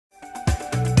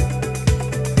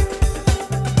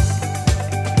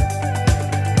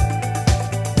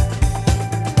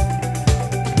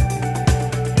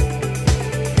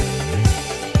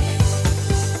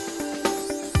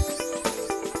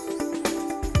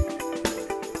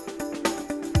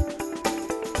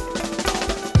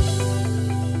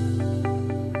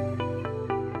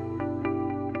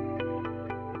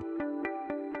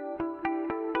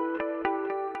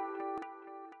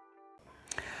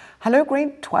Hello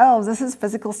grade 12, this is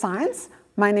physical science.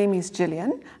 My name is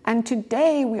Gillian, and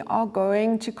today we are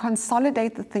going to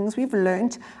consolidate the things we've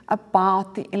learned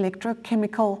about the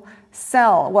electrochemical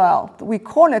cell. Well, we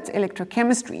call it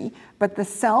electrochemistry, but the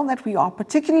cell that we are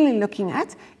particularly looking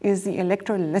at is the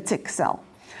electrolytic cell.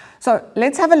 So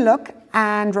let's have a look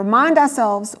and remind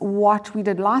ourselves what we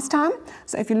did last time.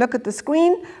 So if you look at the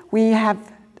screen, we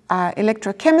have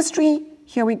electrochemistry.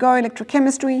 Here we go,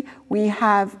 electrochemistry. We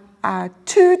have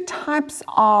two types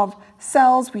of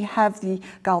cells. We have the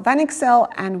galvanic cell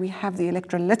and we have the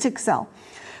electrolytic cell.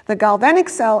 The galvanic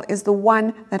cell is the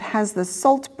one that has the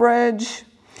salt bridge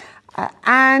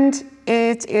and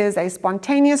it is a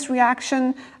spontaneous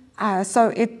reaction,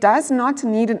 so it does not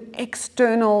need an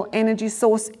external energy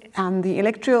source. The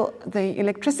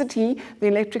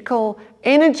electrical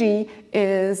energy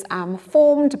is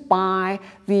formed by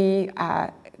the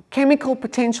chemical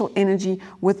potential energy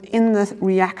within the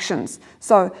reactions.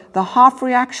 So the half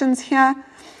reactions here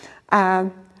they're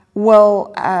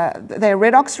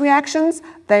redox reactions.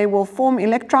 They will form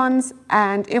electrons,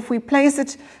 and if we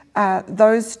place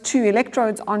those two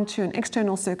electrodes onto an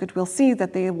external circuit, we'll see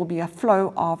that there will be a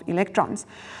flow of electrons.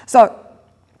 So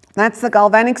that's the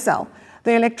galvanic cell.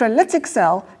 The electrolytic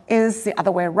cell is the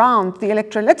other way around. The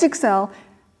electrolytic cell,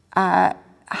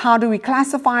 how do we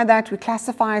classify that? We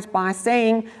classify it by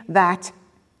saying that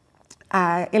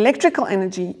electrical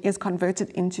energy is converted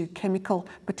into chemical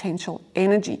potential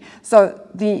energy. So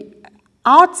the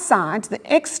outside, the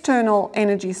external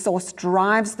energy source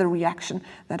drives the reaction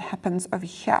that happens over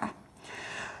here.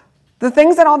 The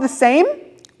things that are the same,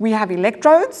 we have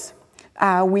electrodes,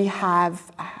 we have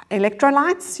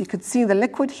electrolytes. You could see the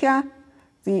liquid here,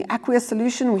 the aqueous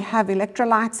solution. We have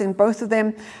electrolytes in both of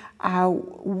them.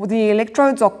 The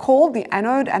electrodes are called the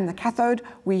anode and the cathode.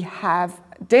 We have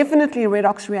definitely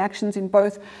redox reactions in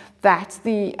both, that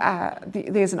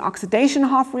there's an oxidation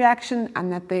half reaction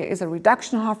and that there is a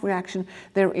reduction half reaction.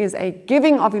 There is a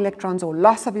giving of electrons or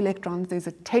loss of electrons. There's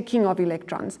a taking of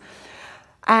electrons.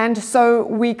 And so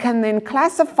we can then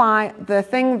classify the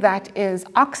thing that is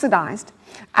oxidized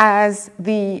as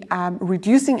the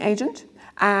reducing agent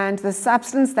and the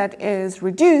substance that is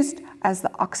reduced as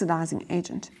the oxidizing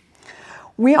agent.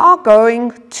 We are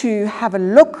going to have a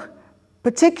look,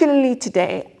 particularly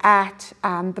today, at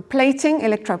the plating,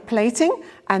 electroplating,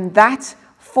 and that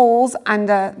falls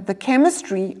under the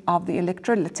chemistry of the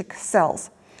electrolytic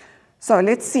cells. So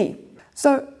let's see.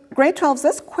 So grade 12,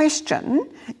 this question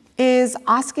is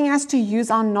asking us to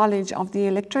use our knowledge of the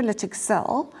electrolytic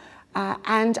cell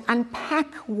and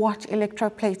unpack what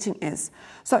electroplating is.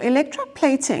 So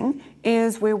electroplating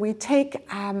is where we take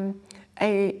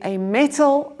a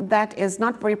metal that is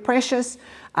not very precious,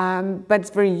 but it's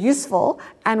very useful,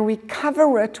 and we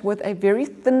cover it with a very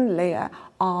thin layer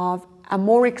of a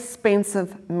more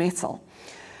expensive metal.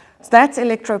 So that's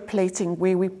electroplating,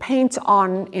 where we paint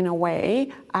on, in a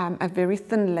way, a very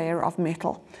thin layer of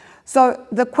metal. So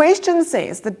the question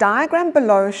says, the diagram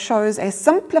below shows a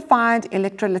simplified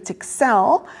electrolytic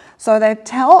cell. So they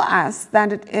tell us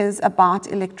that it is about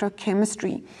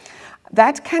electrochemistry.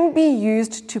 That can be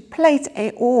used to plate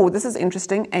this is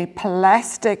interesting, a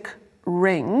plastic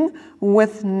ring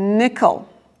with nickel.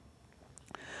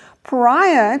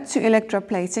 Prior to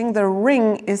electroplating, the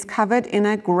ring is covered in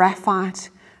a graphite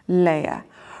layer.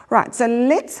 Right, so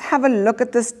let's have a look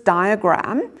at this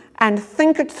diagram and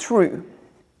think it through.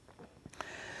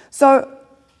 So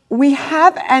we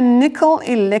have a nickel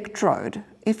electrode.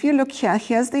 If you look here,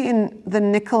 here's the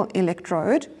nickel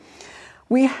electrode.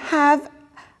 We have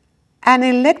an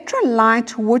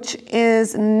electrolyte which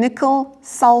is nickel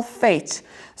sulfate.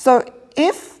 So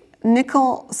if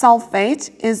nickel sulfate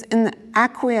is in the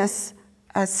aqueous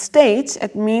state,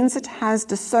 it means it has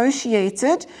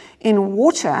dissociated in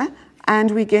water,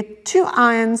 and we get two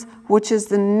ions, which is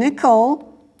the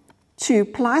nickel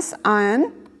 2+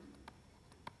 ion,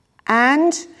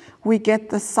 and we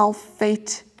get the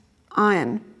sulfate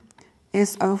ion,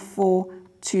 SO4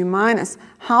 2-.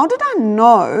 How did I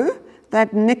know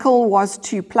that nickel was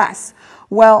 2+?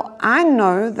 Well, I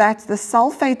know that the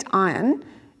sulfate ion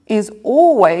is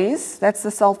always, that's the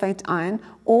sulfate ion,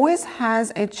 always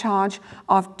has a charge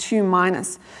of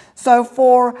 2-. So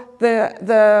for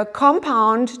the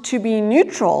compound to be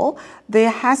neutral, there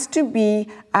has to be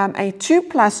a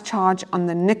 2+ charge on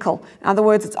the nickel. In other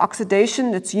words, its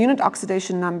oxidation, its unit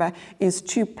oxidation number is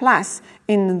 2+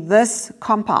 in this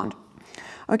compound.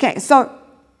 Okay, so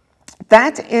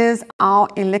that is our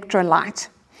electrolyte.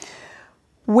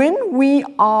 When we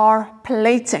are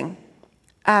plating,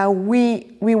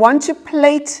 we want to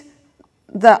plate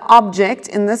the object,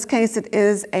 in this case it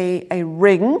is a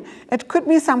ring. It could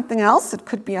be something else, it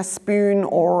could be a spoon,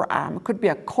 or it could be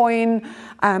a coin.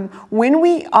 When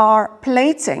we are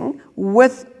plating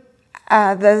with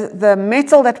the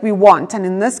metal that we want, and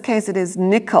in this case it is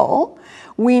nickel,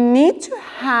 we need to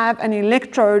have an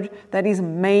electrode that is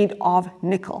made of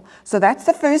nickel. So that's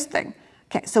the first thing.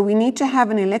 Okay, so we need to have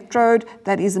an electrode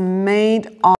that is made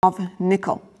of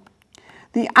nickel.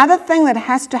 The other thing that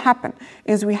has to happen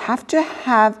is we have to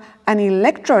have an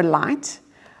electrolyte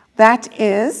that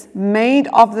is made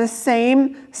of the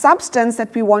same substance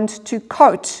that we want to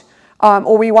coat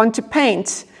or we want to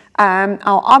paint our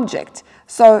object.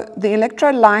 So the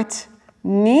electrolyte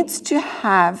needs to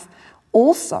have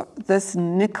also this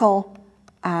nickel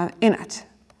in it.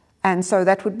 And so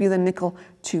that would be the nickel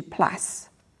 2+.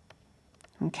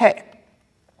 Okay.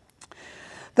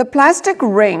 The plastic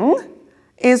ring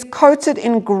is coated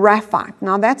in graphite.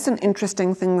 Now that's an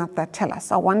interesting thing that they tell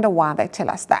us. I wonder why they tell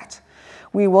us that.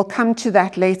 We will come to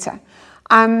that later.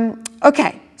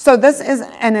 Okay, so this is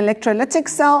an electrolytic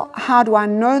cell. How do I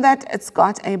know that? It's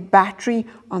got a battery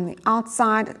on the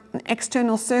outside, an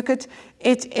external circuit.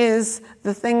 It is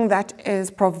the thing that is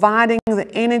providing the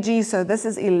energy. So this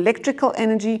is electrical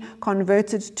energy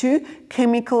converted to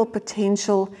chemical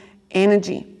potential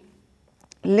energy.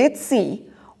 Let's see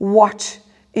what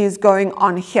is going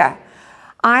on here.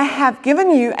 I have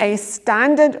given you a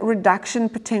standard reduction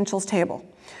potentials table.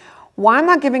 Why am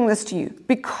I giving this to you?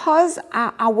 Because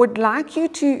I would like you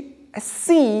to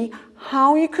see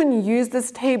how you can use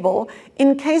this table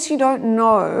in case you don't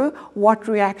know what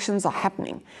reactions are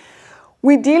happening.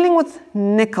 We're dealing with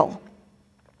nickel.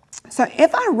 So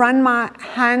if I run my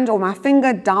hand or my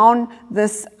finger down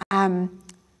this,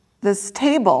 this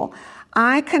table,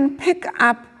 I can pick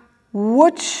up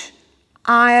which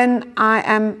iron I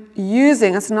am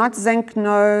using. It's not zinc,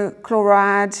 no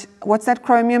chloride. What's that?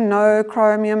 Chromium, no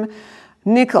chromium.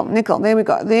 Nickel, nickel, there we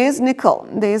go. There's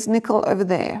nickel over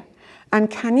there. And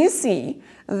can you see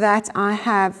that I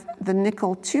have the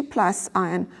nickel 2+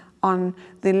 ion on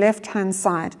the left hand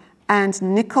side and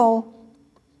nickel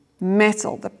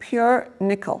metal, the pure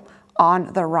nickel,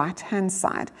 on the right hand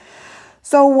side.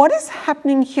 So what is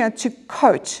happening here to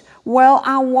coat? Well,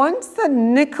 I want the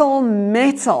nickel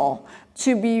metal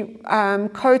to be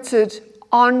coated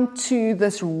onto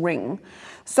this ring.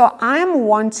 So I'm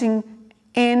wanting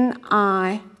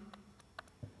Ni0.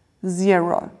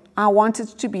 I want it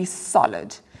to be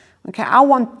solid. Okay, I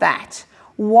want that.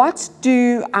 What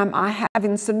do I have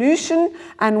in solution,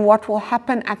 and what will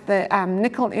happen at the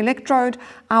nickel electrode?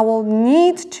 I will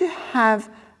need to have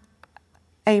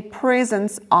a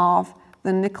presence of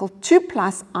the nickel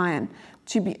 2+ ion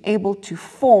to be able to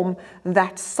form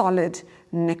that solid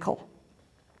nickel.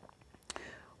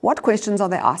 What questions are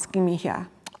they asking me here?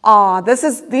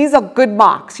 These are good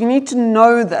marks. You need to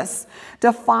know this.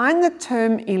 Define the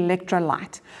term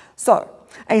electrolyte. So,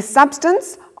 a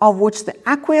substance of which the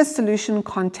aqueous solution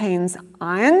contains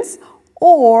ions,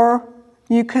 or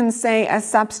you can say a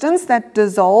substance that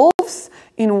dissolves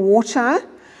in water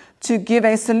to give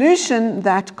a solution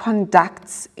that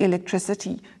conducts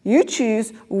electricity. You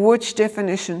choose which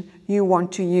definition you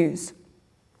want to use.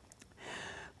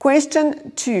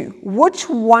 Question 2.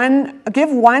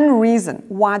 Give one reason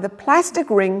why the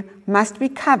plastic ring must be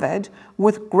covered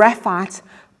with graphite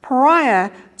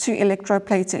prior to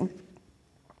electroplating.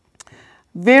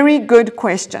 Very good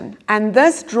question, and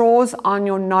this draws on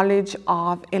your knowledge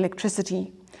of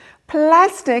electricity.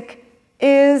 Plastic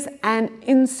is an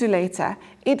insulator.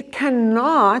 It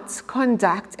cannot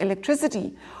conduct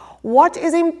electricity. What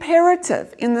is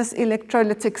imperative in this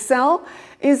electrolytic cell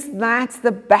is that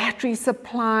the battery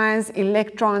supplies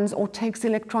electrons or takes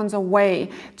electrons away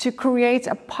to create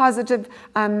a positive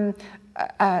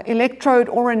electrode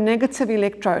or a negative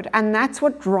electrode, and that's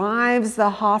what drives the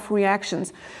half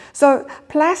reactions. So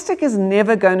plastic is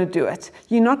never going to do it.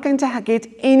 You're not going to get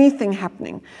anything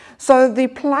happening. So the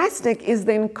plastic is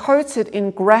then coated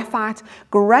in graphite.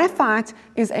 Graphite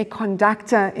is a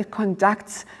conductor. It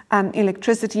conducts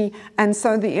electricity, and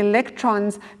so the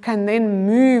electrons can then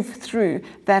move through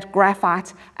that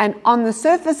graphite, and on the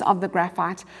surface of the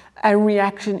graphite a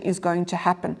reaction is going to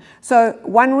happen. So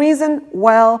one reason,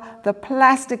 well, the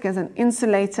plastic is an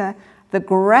insulator, the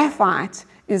graphite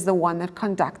is the one that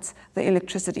conducts the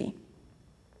electricity.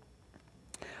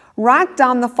 Write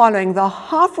down the following, the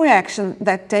half reaction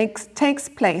that takes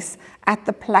place at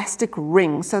the plastic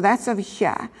ring. So that's over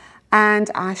here.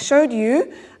 And I showed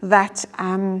you that,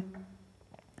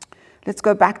 let's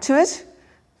go back to it.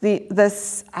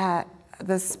 This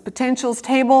this potentials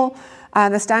table,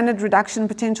 the standard reduction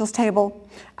potentials table,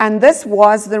 and this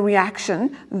was the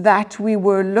reaction that we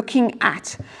were looking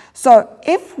at. So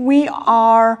if we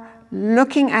are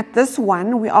looking at this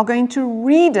one, we are going to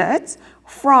read it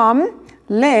from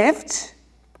left,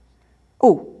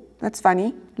 oh, that's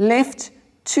funny, left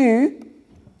to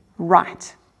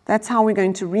right. That's how we're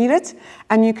going to read it.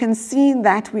 And you can see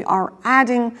that we are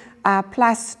adding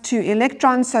plus 2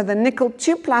 electrons. So the nickel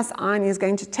 2 plus ion is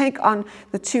going to take on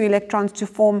the 2 electrons to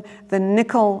form the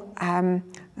nickel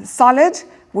solid,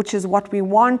 which is what we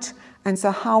want. And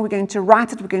so how we're going to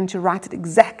write it, we're going to write it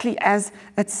exactly as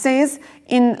it says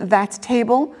in that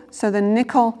table. So the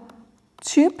nickel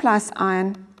 2 plus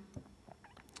ion,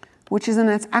 which is in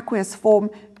its aqueous form,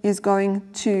 is going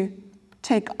to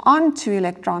take on 2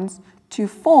 electrons to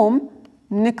form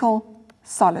nickel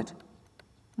solid.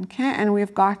 Okay, and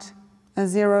we've got a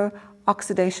 0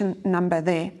 oxidation number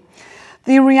there.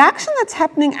 The reaction that's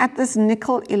happening at this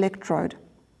nickel electrode,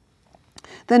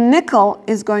 the nickel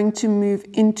is going to move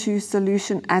into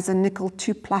solution as a nickel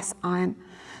 2 plus ion.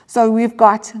 So we've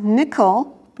got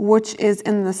nickel, which is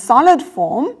in the solid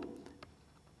form.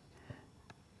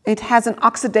 It has an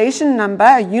oxidation number,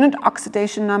 a unit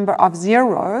oxidation number of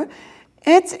 0.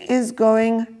 It is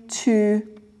going to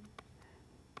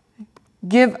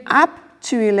give up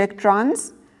 2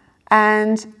 electrons,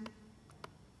 and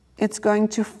it's going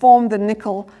to form the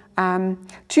nickel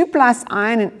 2 plus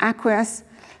ion in aqueous,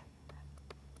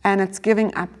 and it's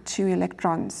giving up 2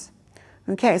 electrons.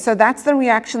 Okay, so that's the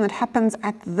reaction that happens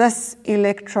at this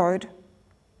electrode.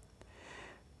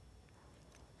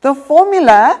 The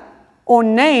formula or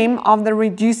name of the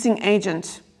reducing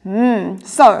agent.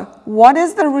 So, what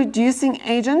is the reducing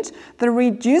agent? The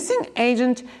reducing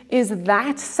agent is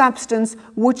that substance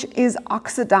which is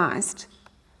oxidized.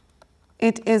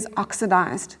 It is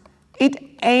oxidized. It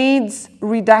aids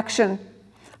reduction.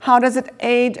 How does it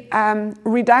aid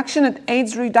reduction? It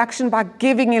aids reduction by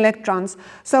giving electrons.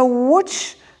 So,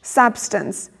 which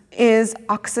substance is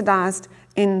oxidized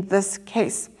in this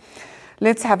case?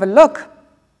 Let's have a look.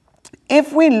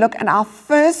 If we look at our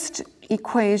first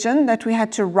equation that we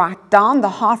had to write down, the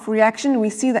half reaction, we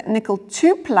see that nickel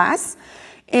 2 plus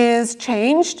is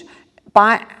changed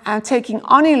by taking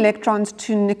on electrons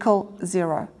to nickel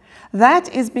 0.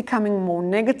 That is becoming more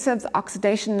negative. The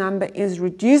oxidation number is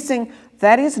reducing.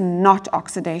 That is not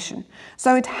oxidation.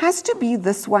 So it has to be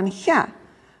this one here.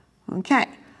 Okay.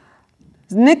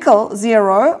 Nickel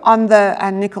 0 on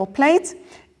the nickel plate.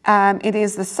 It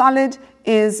is the solid,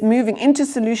 is moving into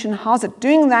solution. How's it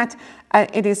doing that?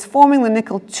 It is forming the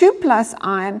nickel 2 plus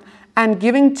ion and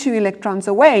giving 2 electrons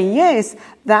away. Yes,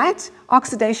 that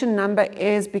oxidation number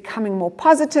is becoming more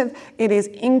positive. It is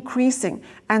increasing.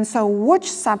 And so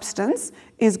which substance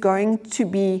is going to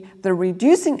be the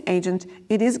reducing agent?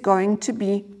 It is going to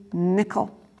be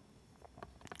nickel.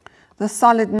 The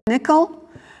solid nickel,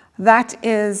 that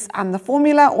is the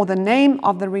formula or the name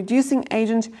of the reducing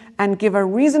agent, and give a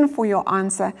reason for your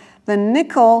answer. The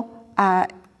nickel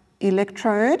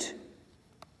electrode,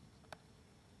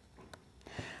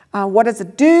 what does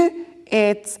it do?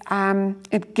 It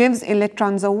gives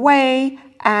electrons away,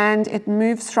 and it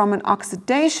moves from an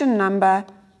oxidation number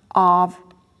of,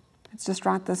 let's just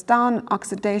write this down,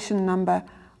 oxidation number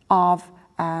of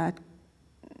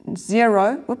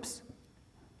 0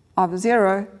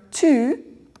 to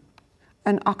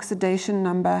an oxidation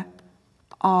number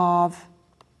of,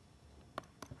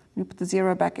 let me put the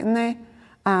 0 back in there,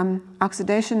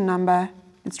 oxidation number,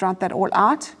 let's write that all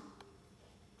out.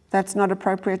 That's not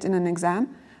appropriate in an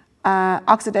exam.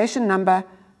 Oxidation number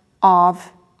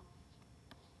of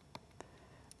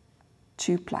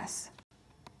 2 plus.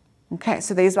 Okay,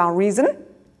 so there's our reason.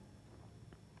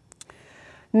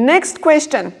 Next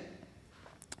question.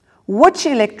 Which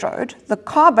electrode, the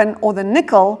carbon or the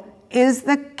nickel, is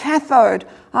the cathode?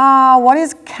 What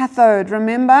is cathode?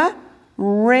 Remember?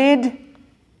 Red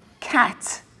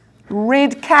cat.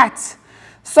 Red cat.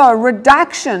 So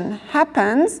reduction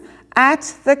happens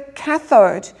at the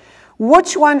cathode.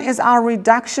 Which one is our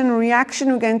reduction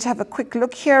reaction? We're going to have a quick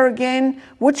look here again.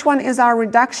 Which one is our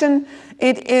reduction?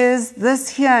 It is this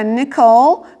here,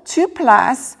 nickel 2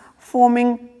 plus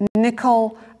forming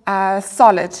nickel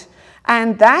solid.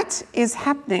 And that is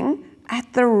happening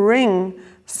at the ring.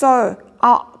 So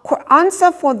our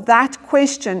answer for that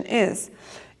question is,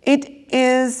 it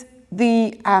is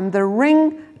the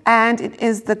ring, and it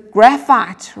is the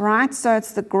graphite, right? So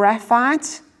it's the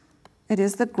graphite. It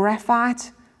is the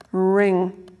graphite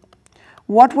ring.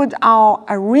 What would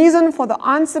a reason for the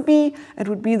answer be? It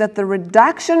would be that the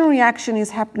reduction reaction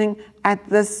is happening at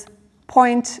this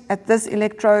point at this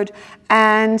electrode,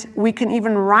 and we can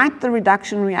even write the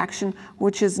reduction reaction,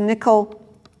 which is nickel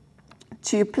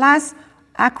 2 plus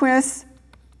aqueous,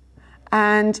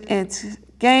 and it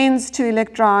gains 2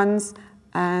 electrons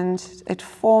and it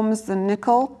forms the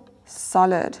nickel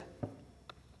solid.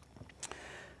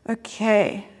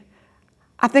 Okay,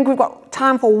 I think we've got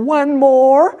time for one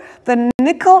more. The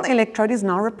nickel electrode is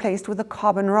now replaced with a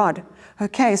carbon rod.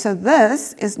 Okay, so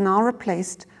this is now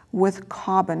replaced with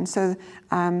carbon, so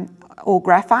or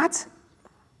graphite.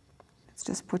 Let's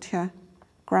just put here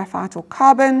graphite or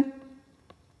carbon.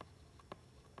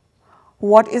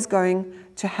 What is going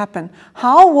to happen?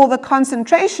 How will the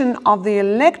concentration of the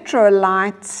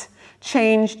electrolyte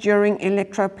change during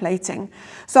electroplating?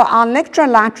 So our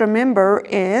electrolyte, remember,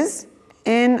 is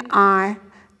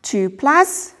Ni2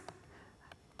 plus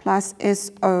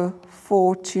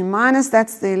SO4 2 minus.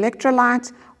 That's the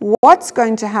electrolyte. What's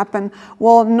going to happen?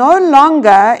 Well, no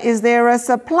longer is there a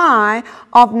supply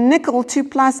of nickel 2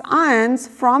 plus ions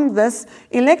from this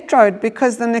electrode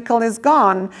because the nickel is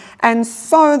gone. And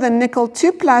so the nickel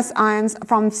 2 plus ions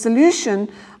from solution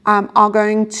are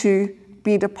going to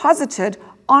be deposited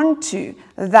onto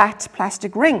that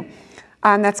plastic ring.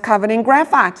 And that's covered in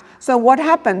graphite. So what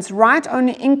happens? Right,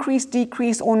 only increase,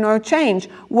 decrease, or no change?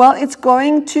 Well, it's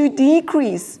going to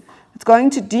decrease. It's going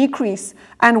to decrease.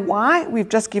 And why? We've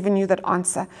just given you that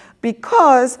answer.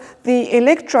 Because the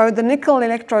electrode, the nickel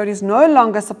electrode, is no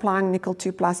longer supplying nickel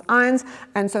 2 plus ions,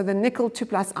 and so the nickel 2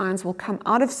 plus ions will come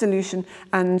out of solution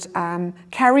and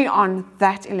carry on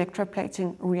that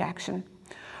electroplating reaction.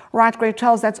 Right, grade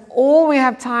 12s, that's all we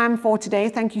have time for today.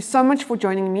 Thank you so much for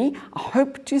joining me. I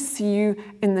hope to see you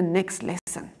in the next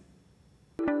lesson.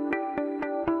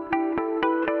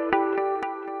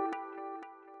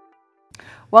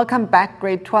 Welcome back,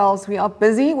 grade 12s. We are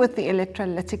busy with the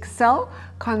electrolytic cell,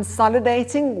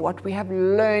 consolidating what we have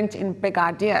learned in big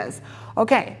ideas.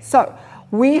 Okay, so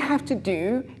we have to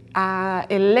do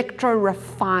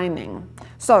electrorefining.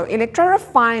 So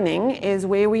electrorefining is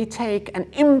where we take an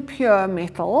impure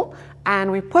metal and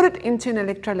we put it into an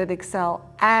electrolytic cell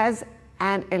as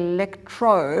an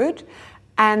electrode,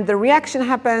 and the reaction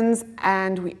happens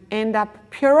and we end up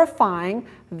purifying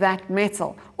that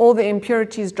metal. All the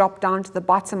impurities drop down to the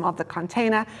bottom of the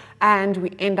container and we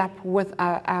end up with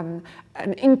an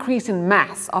increase in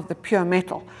mass of the pure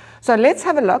metal. So let's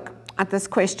have a look at this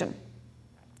question.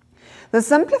 The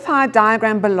simplified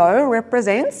diagram below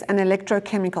represents an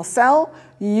electrochemical cell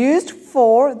used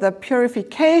for the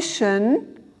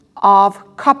purification of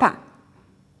copper.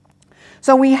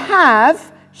 So we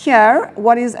have here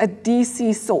what is a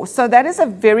DC source. So that is a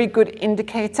very good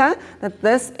indicator that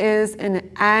this is an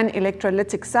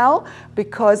electrolytic cell,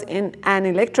 because in an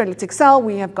electrolytic cell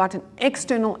we have got an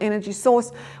external energy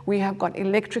source. We have got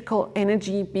electrical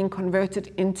energy being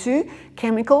converted into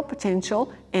chemical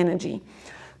potential energy.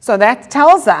 So that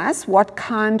tells us what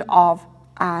kind of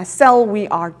cell we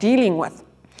are dealing with.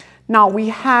 Now we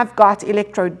have got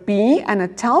electrode B, and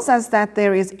it tells us that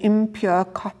there is impure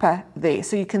copper there.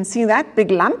 So you can see that big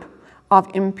lump of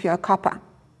impure copper.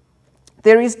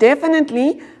 There is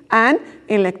definitely an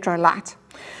electrolyte.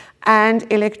 And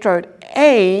electrode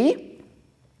A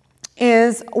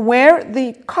is where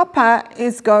the copper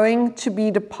is going to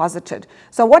be deposited.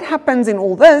 So what happens in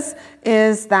all this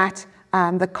is that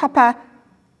the copper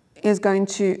is going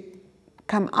to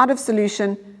come out of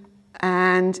solution,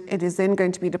 and it is then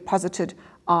going to be deposited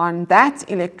on that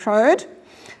electrode,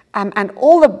 and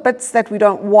all the bits that we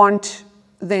don't want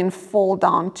then fall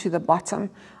down to the bottom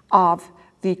of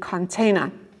the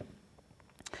container.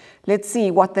 Let's see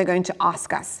what they're going to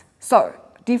ask us. So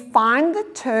define the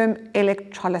term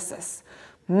electrolysis.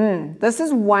 This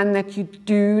is one that you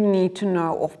do need to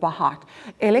know off by heart.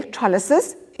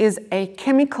 Electrolysis is a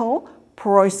chemical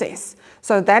process.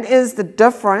 So that is the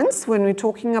difference when we're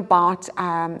talking about,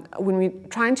 when we're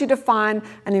trying to define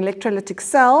an electrolytic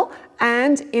cell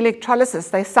and electrolysis.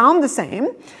 They sound the same,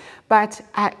 but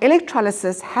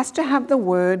electrolysis has to have the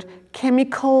word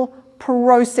chemical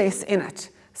process in it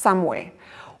somewhere.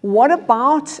 What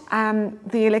about the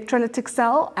electrolytic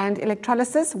cell and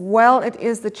electrolysis? Well, it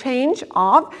is the change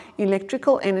of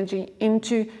electrical energy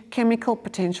into chemical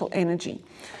potential energy.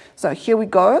 So here we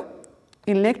go.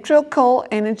 Electrical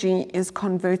energy is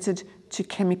converted to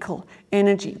chemical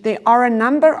energy. There are a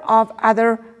number of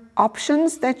other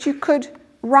options that you could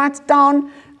write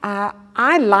down.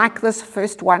 I like this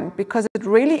first one because it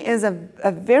really is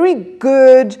a very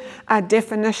good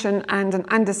definition and an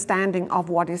understanding of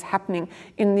what is happening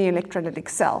in the electrolytic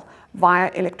cell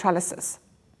via electrolysis.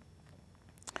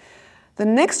 The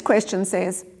next question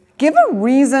says, give a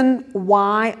reason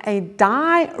why a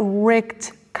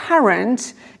direct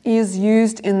current is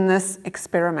used in this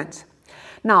experiment.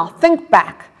 Now, think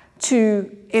back to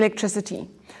electricity.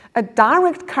 A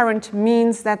direct current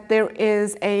means that there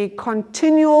is a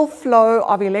continual flow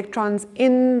of electrons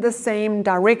in the same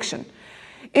direction.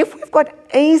 If we've got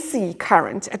AC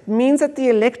current, it means that the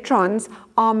electrons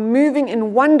are moving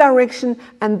in one direction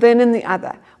and then in the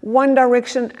other, one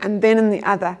direction and then in the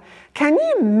other. Can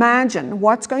you imagine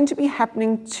what's going to be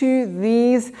happening to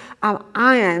these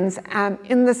ions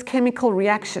in this chemical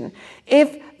reaction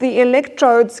if the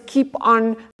electrodes keep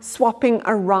on swapping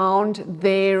around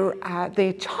their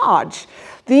charge?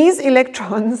 These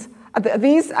electrons,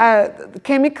 these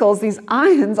chemicals, these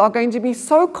ions are going to be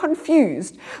so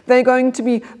confused. They're going to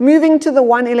be moving to the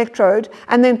one electrode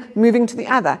and then moving to the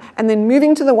other, and then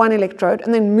moving to the one electrode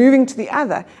and then moving to the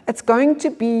other. It's going to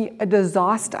be a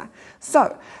disaster.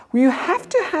 So you have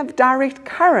to have direct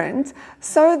current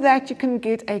so that you can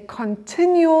get a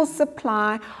continual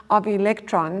supply of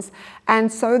electrons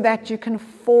and so that you can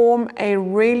form a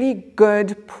really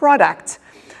good product.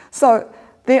 So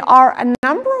there are a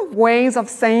number of ways of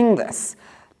saying this.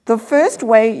 The first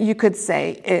way you could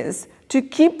say is to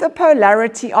keep the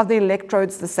polarity of the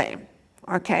electrodes the same.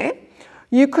 Okay?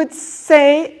 You could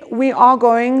say we are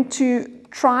going to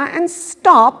try and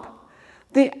stop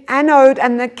the anode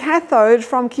and the cathode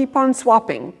from keep on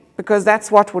swapping, because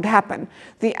that's what would happen.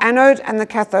 The anode and the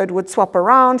cathode would swap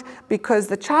around because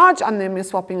the charge on them is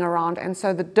swapping around, and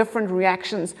so the different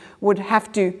reactions would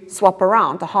have to swap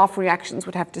around. The half reactions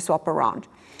would have to swap around.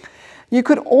 You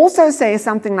could also say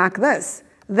something like this,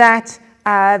 that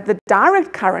the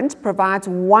direct current provides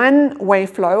one-way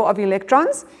flow of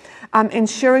electrons,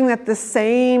 ensuring that the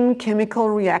same chemical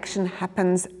reaction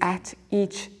happens at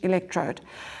each electrode.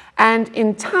 And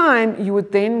in time, you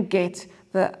would then get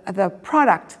the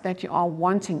product that you are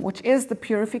wanting, which is the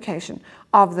purification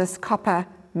of this copper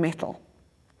metal.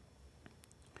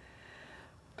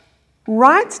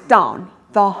 Write down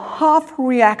the half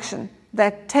reaction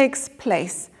that takes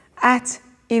place at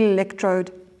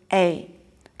electrode A.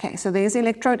 Okay, so there's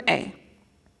electrode A.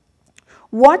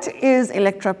 What is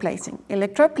electroplating?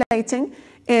 Electroplating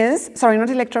is, sorry, not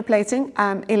electroplating,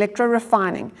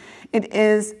 electrorefining. It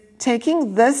is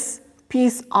taking this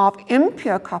piece of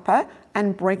impure copper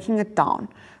and breaking it down.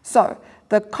 So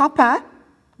the copper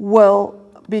will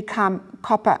become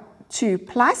copper 2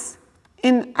 plus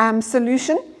in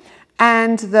solution,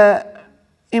 and the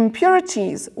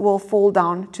impurities will fall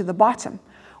down to the bottom.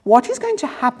 What is going to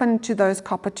happen to those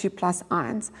copper 2 plus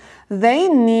ions? They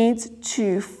need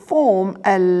to form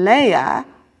a layer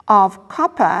of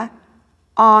copper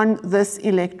on this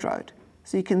electrode.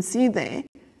 So you can see there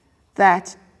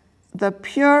that the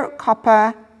pure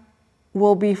copper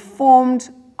will be formed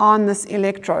on this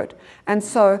electrode. And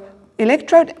so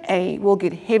electrode A will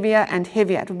get heavier and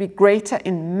heavier. It will be greater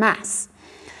in mass.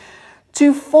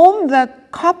 To form the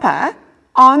copper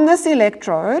on this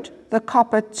electrode, the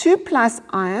copper 2 plus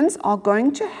ions are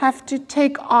going to have to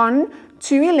take on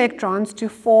 2 electrons to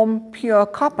form pure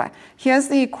copper. Here's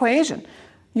the equation.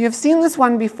 You've seen this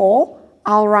one before.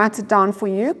 I'll write it down for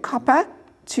you. Copper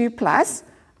 2 plus,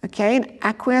 okay, an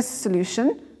aqueous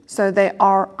solution, so they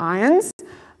are ions.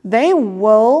 They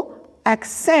will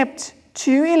accept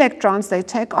 2 electrons, they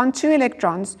take on 2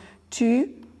 electrons to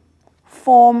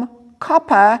form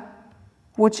copper,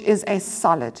 which is a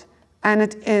solid. And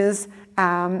it is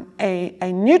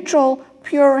a neutral,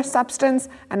 pure substance,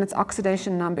 and its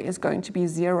oxidation number is going to be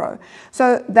 0.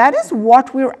 So that is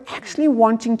what we're actually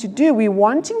wanting to do. We're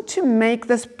wanting to make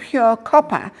this pure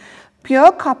copper.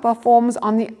 Pure copper forms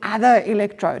on the other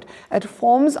electrode. It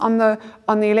forms on the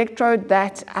electrode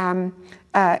that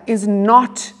is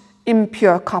not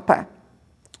impure copper.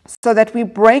 So that we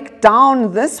break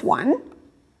down this one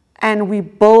and we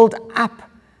build up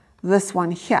this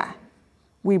one here.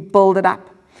 We build it up.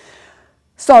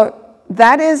 So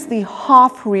that is the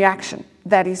half reaction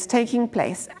that is taking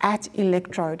place at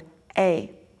electrode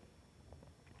A.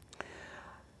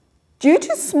 Due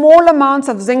to small amounts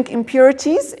of zinc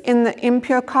impurities in the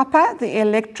impure copper, the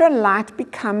electrolyte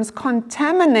becomes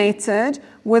contaminated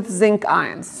with zinc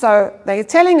ions. So they're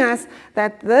telling us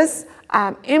that this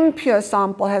impure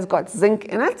sample has got zinc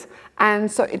in it,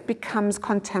 and so it becomes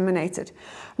contaminated.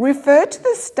 Refer to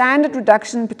the standard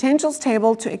reduction potentials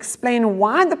table to explain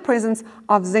why the presence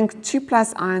of zinc 2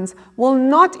 plus ions will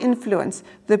not influence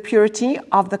the purity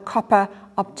of the copper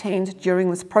obtained during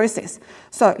this process.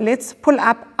 So let's pull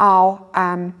up our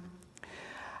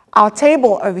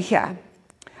table over here.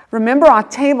 Remember, our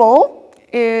table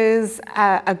is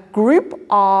a group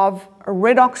of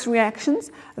redox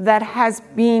reactions that has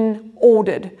been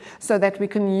ordered so that we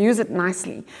can use it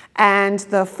nicely. And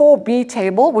the 4B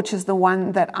table, which is the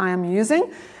one that I am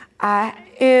using,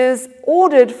 is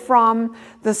ordered from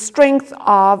the strength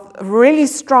of really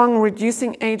strong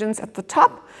reducing agents at the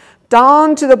top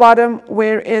down to the bottom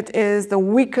where it is the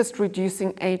weakest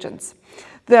reducing agents.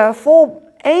 The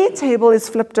 4A table is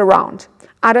flipped around.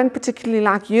 I don't particularly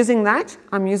like using that.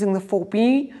 I'm using the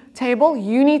 4B table.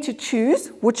 You need to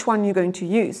choose which one you're going to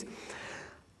use.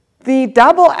 The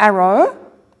double arrow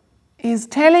is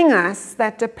telling us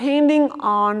that depending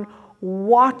on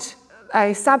what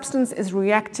a substance is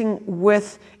reacting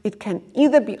with, it can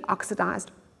either be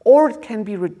oxidized or it can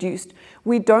be reduced.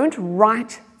 We don't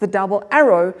write the double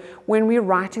arrow when we're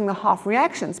writing the half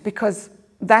reactions because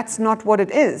that's not what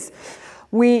it is.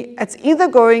 It's either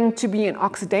going to be an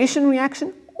oxidation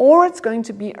reaction or it's going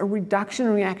to be a reduction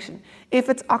reaction. If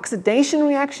it's oxidation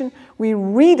reaction, we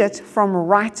read it from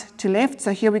right to left.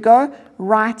 So here we go,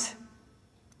 right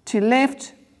to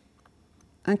left.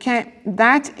 Okay,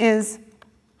 that is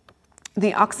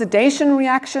the oxidation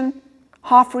reaction,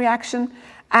 half reaction,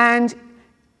 and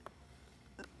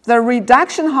the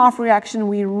reduction half reaction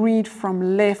we read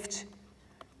from left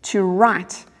to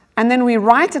right, and then we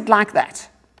write it like that.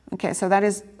 Okay, so that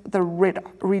is the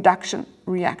reduction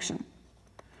reaction.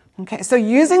 Okay, so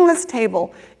using this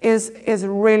table is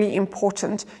really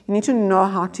important. You need to know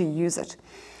how to use it.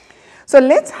 So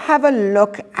let's have a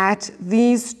look at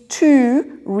these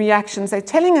two reactions. They're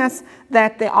telling us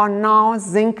that there are now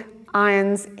zinc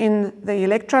ions in the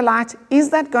electrolyte. Is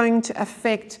that going to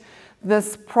affect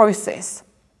this process?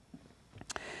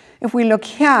 If we look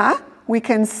here, we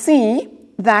can see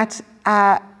that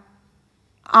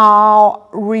our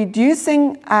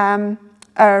reduction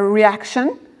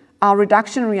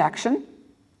reaction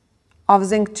of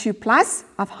zinc 2 plus,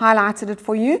 I've highlighted it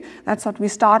for you. That's what we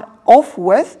start off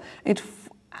with.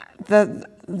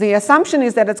 The assumption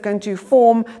is that it's going to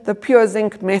form the pure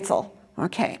zinc metal.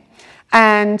 Okay,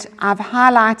 and I've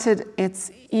highlighted its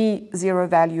E0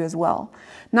 value as well.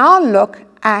 Now look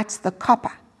at the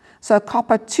copper. So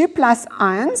copper 2 plus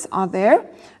ions are there,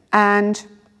 and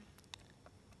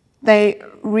they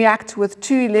react with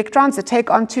 2 electrons. They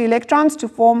take on 2 electrons to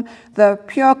form the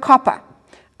pure copper.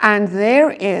 And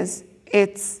there is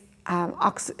its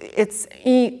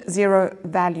E0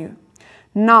 value.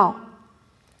 Now,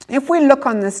 if we look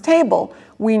on this table,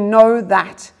 we know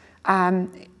that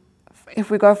if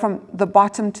we go from the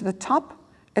bottom to the top,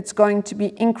 it's going to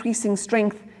be increasing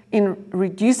strength in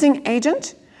reducing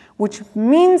agent, which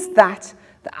means that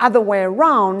the other way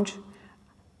around,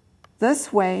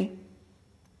 this way,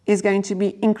 is going to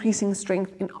be increasing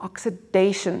strength in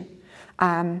oxidation.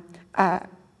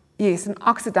 Yes, an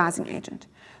oxidizing agent.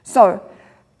 So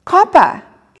copper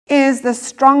is the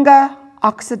stronger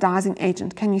oxidizing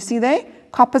agent. Can you see there?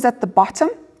 Copper's at the bottom.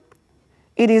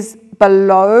 It is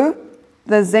below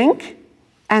the zinc.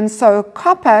 And so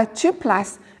copper 2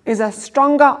 plus is a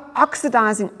stronger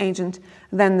oxidizing agent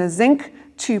than the zinc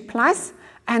 2 plus.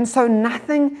 And so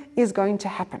nothing is going to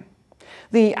happen.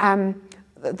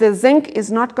 The zinc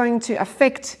is not going to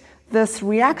affect this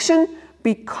reaction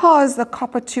because the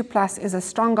copper 2 plus is a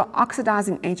stronger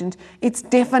oxidizing agent. It's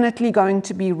definitely going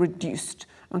to be reduced.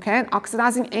 Okay, an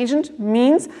oxidizing agent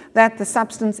means that the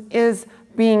substance is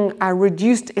being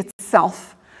reduced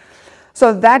itself.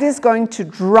 So that is going to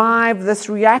drive this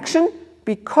reaction.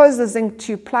 Because the zinc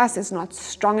 2 plus is not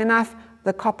strong enough,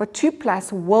 the copper 2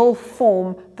 plus will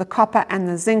form the copper and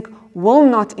the zinc will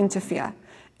not interfere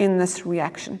in this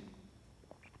reaction.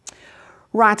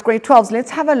 Right, grade 12s,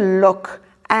 let's have a look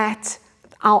at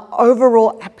our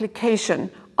overall application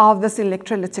of this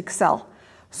electrolytic cell.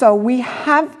 So we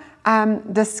have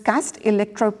discussed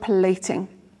electroplating.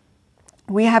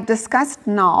 We have discussed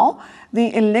now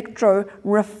the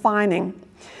electrorefining.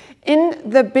 In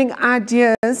the big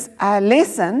ideas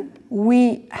lesson,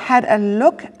 we had a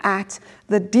look at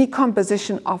the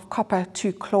decomposition of copper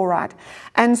 2 chloride.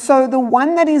 And so the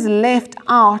one that is left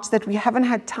out that we haven't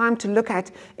had time to look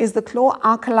at is the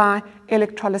chlor-alkali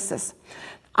electrolysis.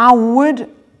 I would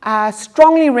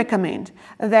strongly recommend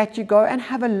that you go and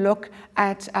have a look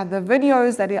at the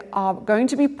videos that are going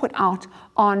to be put out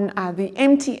on the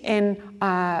MTN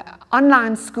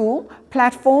online school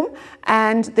platform,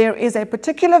 and there is a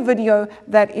particular video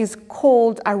that is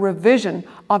called a revision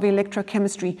of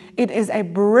electrochemistry. It is a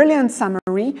brilliant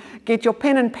summary. Get your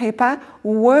pen and paper,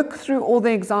 work through all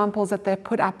the examples that they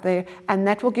put up there, and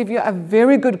that will give you a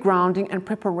very good grounding and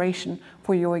preparation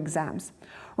for your exams.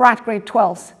 Right, grade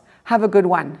 12s. Have a good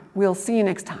one. We'll see you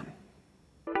next time.